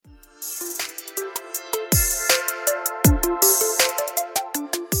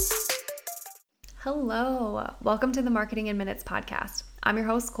Hello, welcome to the Marketing in Minutes podcast. I'm your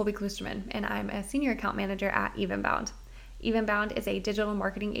host, Colby Klusterman, and I'm a senior account manager at Evenbound. Evenbound is a digital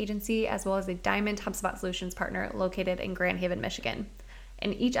marketing agency as well as a Diamond HubSpot Solutions partner located in Grand Haven, Michigan.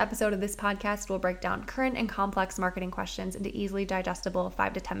 In each episode of this podcast, we'll break down current and complex marketing questions into easily digestible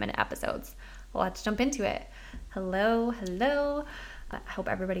 5 to 10 minute episodes. Let's jump into it. Hello. I hope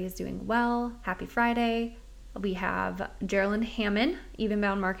everybody is doing well. Happy Friday. We have Geraldine Hammond,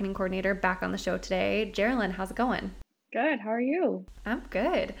 Evenbound Marketing Coordinator, back on the show today. Geraldine, how's it going? Good. How are you? I'm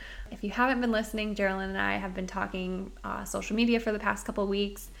good. If you haven't been listening, Geraldine and I have been talking social media for the past couple of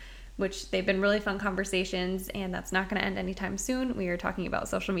weeks, which they've been really fun conversations, and that's not going to end anytime soon. We are talking about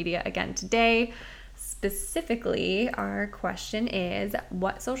social media again today. Specifically, our question is,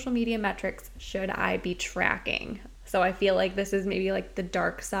 what social media metrics should I be tracking? So I feel like this is maybe like the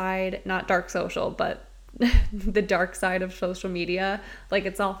dark side, not dark social, but the dark side of social media. Like,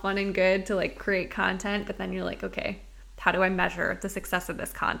 it's all fun and good to like create content, but then you're like, okay, how do I measure the success of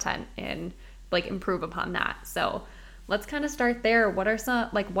this content and like improve upon that? So let's kind of start there. What are some,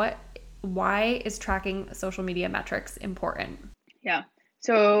 like, why is tracking social media metrics important? Yeah.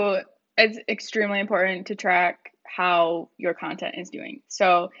 So it's extremely important to track how your content is doing.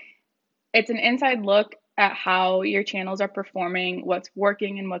 So it's an inside look at how your channels are performing, what's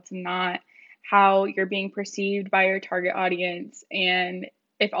working and what's not, how you're being perceived by your target audience, and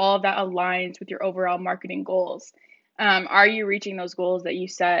if all of that aligns with your overall marketing goals. Are you reaching those goals that you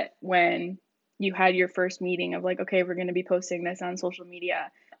set when you had your first meeting of like, okay, we're going to be posting this on social media?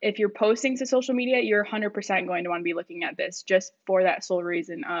 If you're posting to social media, you're 100% going to want to be looking at this just for that sole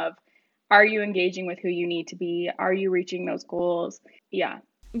reason of, are you engaging with who you need to be? Are you reaching those goals? Yeah.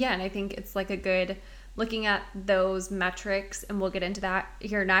 Yeah, and I think it's like a good looking at those metrics, and we'll get into that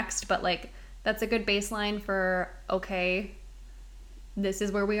here next, but like that's a good baseline for, okay, this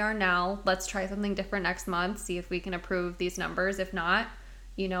is where we are now. Let's try something different next month, see if we can improve these numbers. If not,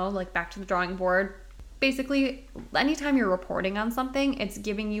 like back to the drawing board. Basically, anytime you're reporting on something, it's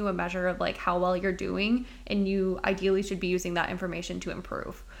giving you a measure of like how well you're doing, and you ideally should be using that information to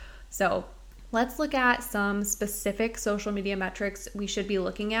improve. So let's look at some specific social media metrics we should be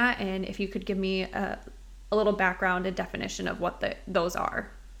looking at, and if you could give me a little background and definition of what those are.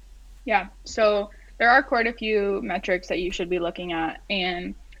 Yeah, so there are quite a few metrics that you should be looking at,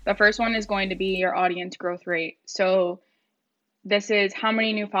 and the first one is going to be your audience growth rate. So this is how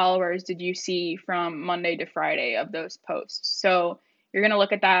many new followers did you see from Monday to Friday of those posts. So you're going to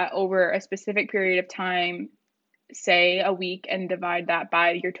look at that over a specific period of time, say a week, and divide that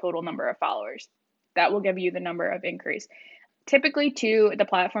by your total number of followers. That will give you the number of increase. Typically, to the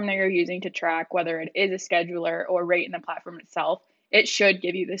platform that you're using to track, whether it is a scheduler or right in the platform itself, it should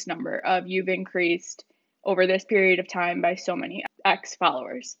give you this number of you've increased over this period of time by so many X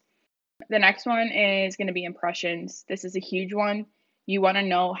followers. The next one is going to be impressions. This is a huge one. You want to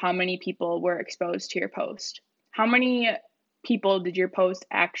know how many people were exposed to your post. How many people did your post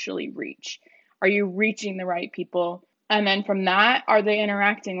actually reach? Are you reaching the right people? And then from that, are they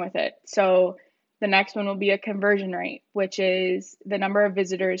interacting with it? So the next one will be a conversion rate, which is the number of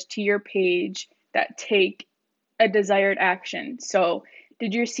visitors to your page that take a desired action. So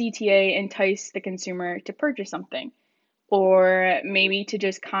did your CTA entice the consumer to purchase something, or maybe to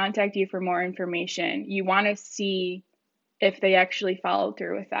just contact you for more information? You want to see if they actually followed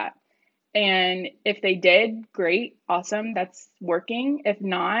through with that. And if they did, great, awesome, that's working. If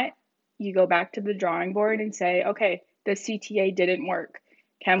not, you go back to the drawing board and say, okay, the CTA didn't work.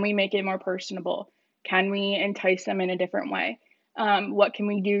 Can we make it more personable? Can we entice them in a different way? What can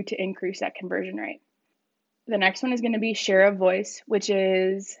we do to increase that conversion rate? The next one is going to be share of voice, which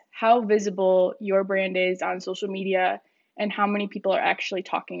is how visible your brand is on social media and how many people are actually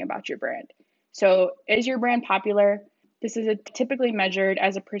talking about your brand. So is your brand popular? This is typically measured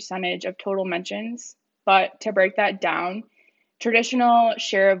as a percentage of total mentions, but to break that down, traditional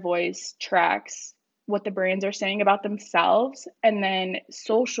share of voice tracks what the brands are saying about themselves, and then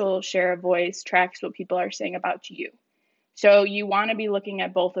social share of voice tracks what people are saying about you. So you want to be looking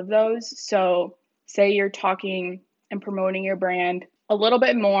at both of those. So say you're talking and promoting your brand a little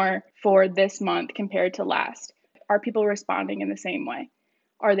bit more for this month compared to last. Are people responding in the same way?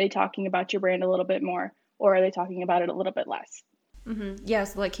 Are they talking about your brand a little bit more, or are they talking about it a little bit less? Mm-hmm. Yeah,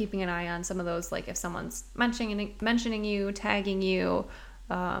 so like keeping an eye on some of those, like if someone's mentioning you, tagging you,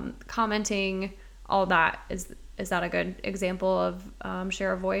 commenting, all that. Is that a good example of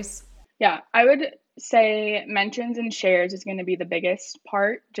share of voice? Yeah, I would say mentions and shares is going to be the biggest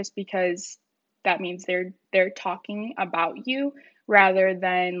part, just because that means they're talking about you rather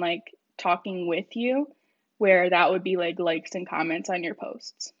than like talking with you, where that would be like likes and comments on your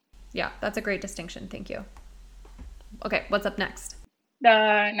posts. Yeah, that's a great distinction. Thank you. Okay, what's up next?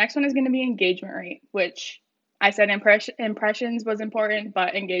 The next one is going to be engagement rate, which I said impressions was important,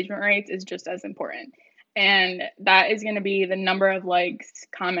 but engagement rates is just as important. And that is going to be the number of likes,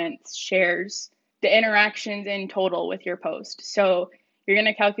 comments, shares, the interactions in total with your post. So you're going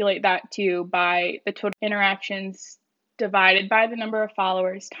to calculate that too by the total interactions divided by the number of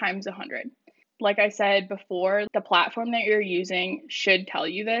followers times 100. Like I said before, the platform that you're using should tell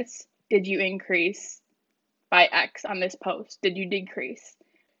you this. Did you increase by X on this post? Did you decrease?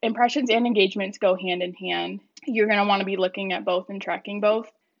 Impressions and engagements go hand in hand. You're going to want to be looking at both and tracking both.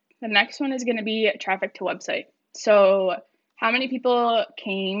 The next one is going to be traffic to website. So how many people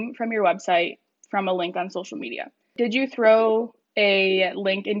came from your website from a link on social media? Did you throw a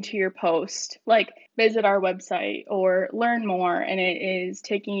link into your post, like visit our website or learn more, and it is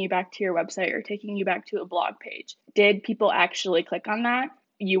taking you back to your website or taking you back to a blog page? Did people actually click on that?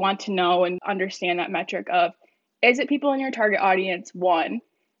 You want to know and understand that metric of, is it people in your target audience, one,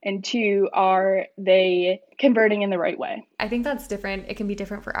 and two, are they converting in the right way? I think that's different. It can be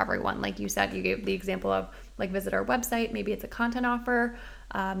different for everyone. Like you said, you gave the example of like visit our website. Maybe it's a content offer.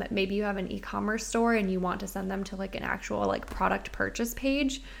 Maybe you have an e-commerce store and you want to send them to like an actual like product purchase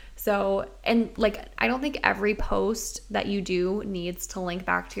page. So, and like, I don't think every post that you do needs to link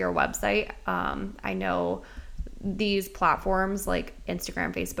back to your website. I know these platforms like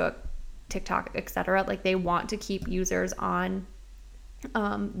Instagram, Facebook, TikTok, etc., like they want to keep users on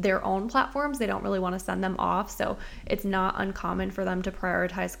their own platforms. They don't really want to send them off. So it's not uncommon for them to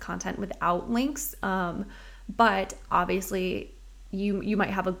prioritize content without links. But obviously you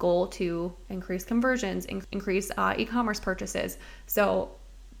might have a goal to increase conversions, increase e-commerce purchases. So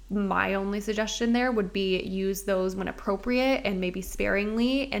my only suggestion there would be use those when appropriate and maybe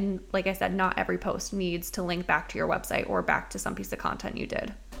sparingly. And like I said, not every post needs to link back to your website or back to some piece of content you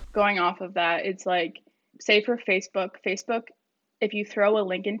did. Going off of that, it's like, say for Facebook, if you throw a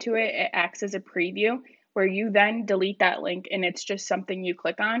link into it, it acts as a preview where you then delete that link and it's just something you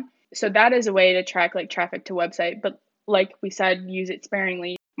click on. So that is a way to track like traffic to website. But like we said, use it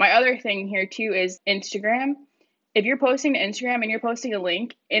sparingly. My other thing here too is Instagram. If you're posting to Instagram and you're posting a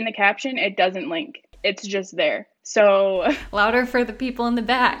link, in the caption, it doesn't link. It's just there. So louder for the people in the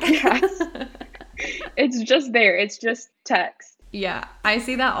back. Yes. It's just there. It's just text. Yeah, I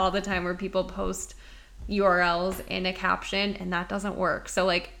see that all the time where people post URLs in a caption and that doesn't work. So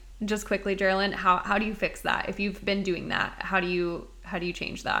like, just quickly, Geraldine, how do you fix that? If you've been doing that, how do you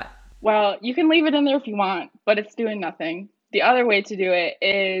change that? Well, you can leave it in there if you want, but it's doing nothing. The other way to do it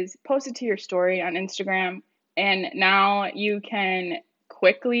is post it to your story on Instagram. And now you can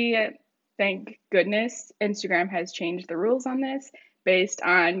quickly, thank goodness, Instagram has changed the rules on this based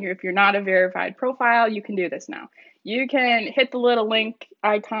on if you're not a verified profile, you can do this now. You can hit the little link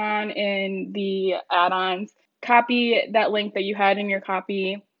icon in the add-ons, copy that link that you had in your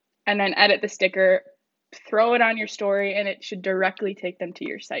copy, and then edit the sticker, throw it on your story, and it should directly take them to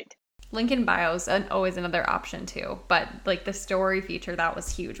your site. Link in bio is always another option too, but like the story feature, that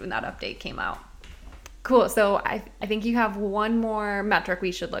was huge when that update came out. Cool. So I think you have one more metric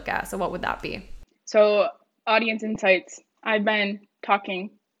we should look at. So what would that be? So audience insights. I've been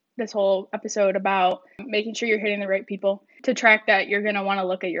talking this whole episode about making sure you're hitting the right people. To track that, you're going to want to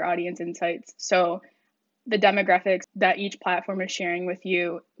look at your audience insights. So the demographics that each platform is sharing with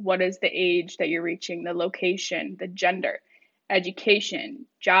you, what is the age that you're reaching, the location, the gender, education,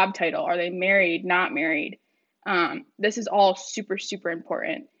 job title, are they married, not married? This is all super, super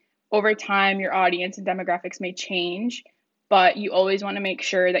important. Over time, your audience and demographics may change, but you always want to make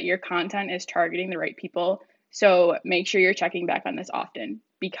sure that your content is targeting the right people. So make sure you're checking back on this often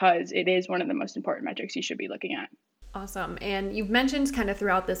because it is one of the most important metrics you should be looking at. Awesome. And you've mentioned kind of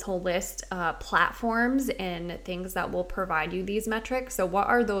throughout this whole list, platforms and things that will provide you these metrics. So what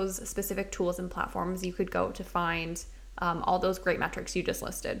are those specific tools and platforms you could go to find all those great metrics you just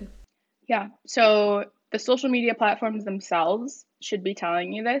listed? Yeah. So the social media platforms themselves should be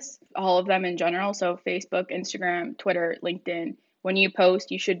telling you this, all of them in general. So Facebook, Instagram, Twitter, LinkedIn. When you post,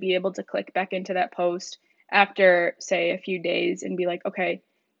 you should be able to click back into that post after, say, a few days and be like, okay,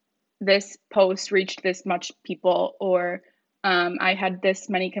 this post reached this much people, or I had this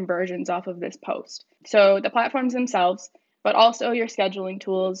many conversions off of this post. So the platforms themselves, but also your scheduling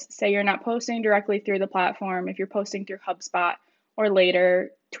tools. Say you're not posting directly through the platform. If you're posting through HubSpot or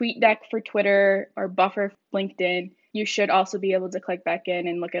later, TweetDeck for Twitter or Buffer for LinkedIn, you should also be able to click back in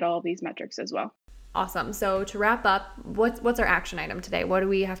and look at all of these metrics as well. Awesome. So to wrap up, what's our action item today? What do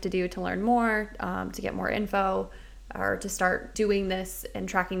we have to do to learn more, to get more info? or to start doing this and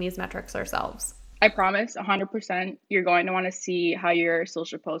tracking these metrics ourselves? I promise 100% you're going to want to see how your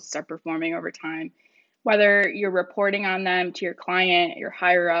social posts are performing over time. Whether you're reporting on them to your client, your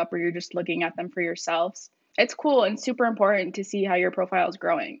higher up, or you're just looking at them for yourselves. It's cool and super important to see how your profile is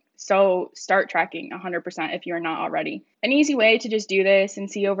growing. So start tracking 100% if you're not already. An easy way to just do this and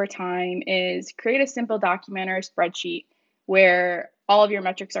see over time is create a simple document or a spreadsheet where all of your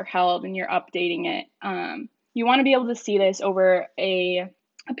metrics are held and you're updating it. You want to be able to see this over a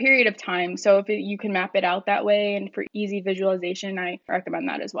period of time. So if you can map it out that way and for easy visualization, I recommend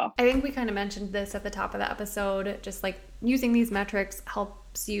that as well. I think we kind of mentioned this at the top of the episode, just like using these metrics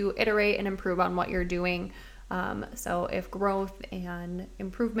helps you iterate and improve on what you're doing. So if growth and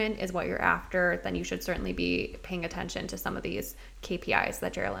improvement is what you're after, then you should certainly be paying attention to some of these KPIs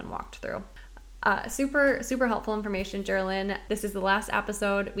that Geraldine walked through. Super helpful information, Geraldine. This is the last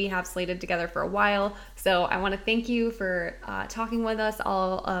episode we have slated together for a while, so I want to thank you for talking with us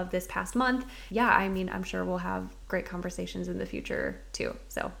all of this past month. Yeah, I mean, I'm sure we'll have great conversations in the future too,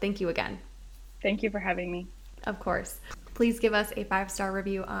 so thank you again. Thank you for having me. Of course. Please give us a 5-star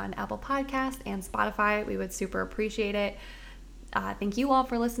review on Apple Podcasts and Spotify. We would super appreciate it. Thank you all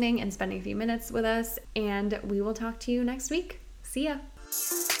for listening and spending a few minutes with us, and we will talk to you next week. See ya.